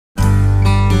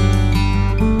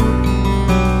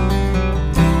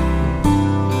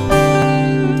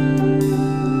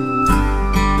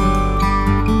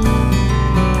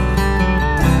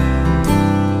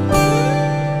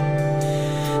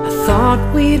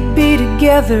could be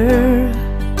together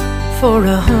for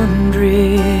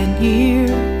 100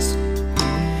 years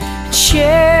and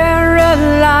share a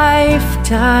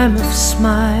lifetime of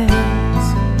smiles.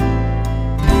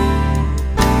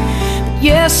 But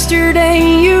yesterday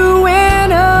you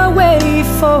went away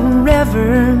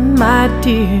forever, my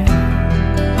dear,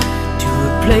 to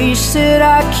a place that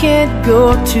I can't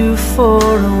go to for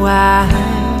a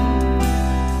while.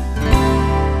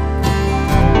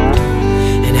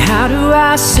 How do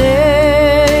I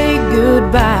say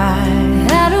goodbye?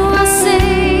 How do I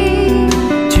say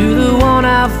to the one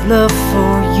I've loved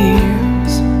for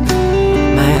years?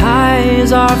 My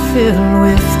eyes are filled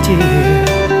with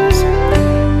tears.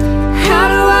 How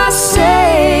do I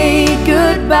say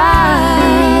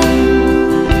goodbye?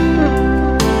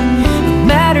 No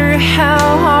matter how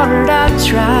hard I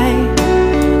try,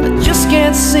 I just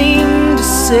can't seem to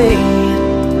say it.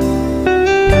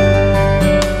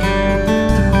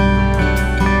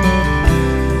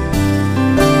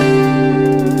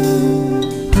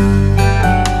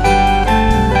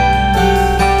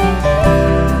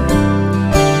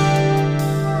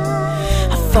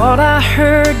 Thought I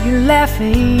heard you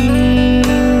laughing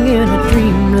in a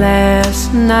dream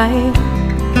last night.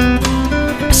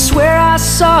 I swear I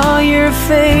saw your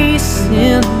face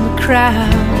in the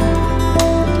crowd.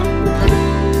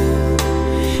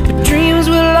 But dreams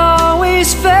will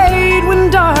always fade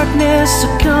when darkness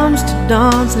succumbs to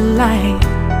dawn's light.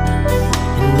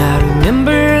 And I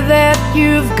remember that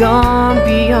you've gone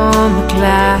beyond the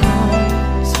clouds.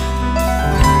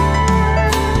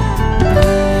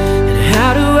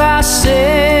 How do I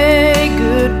say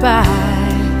goodbye?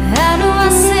 How do I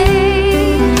say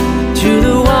to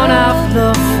the one I've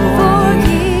loved for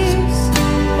years?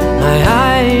 My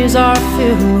eyes are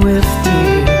filled with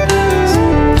tears.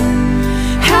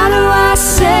 How do I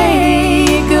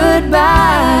say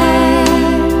goodbye?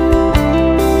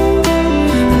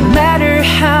 No matter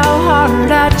how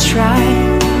hard I try,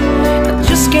 I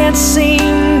just can't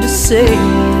seem to say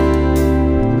it.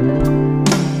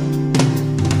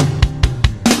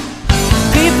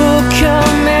 People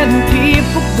come and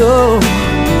people go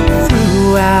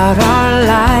throughout our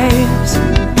lives.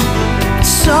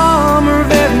 Some are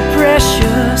very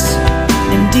precious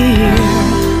and dear.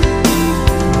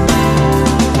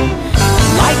 The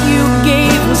light you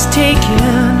gave was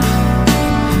taken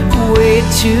way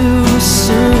too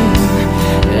soon.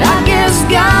 I guess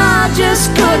God just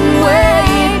couldn't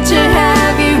wait to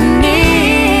have you near.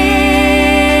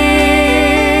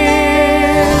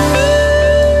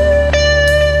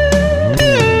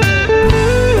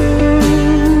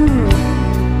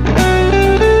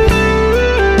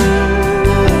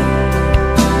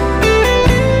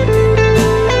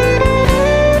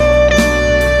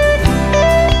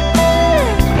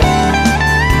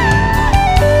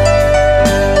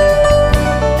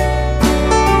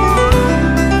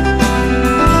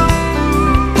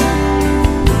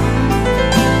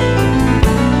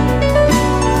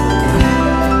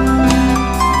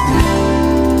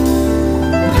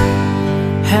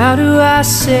 How do I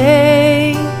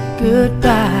say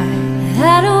goodbye?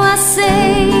 How do I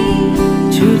say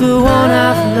to the one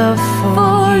I've loved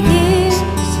for years?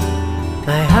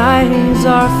 My eyes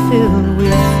are filled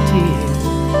with tears.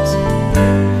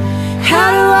 How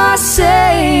do I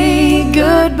say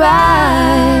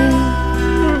goodbye?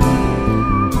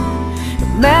 No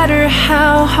matter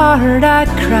how hard I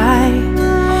cry,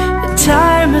 the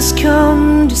time has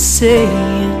come to say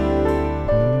it.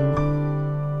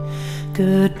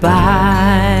 Goodbye.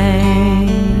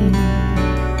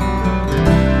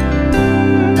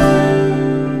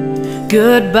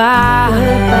 Goodbye.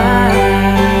 Goodbye.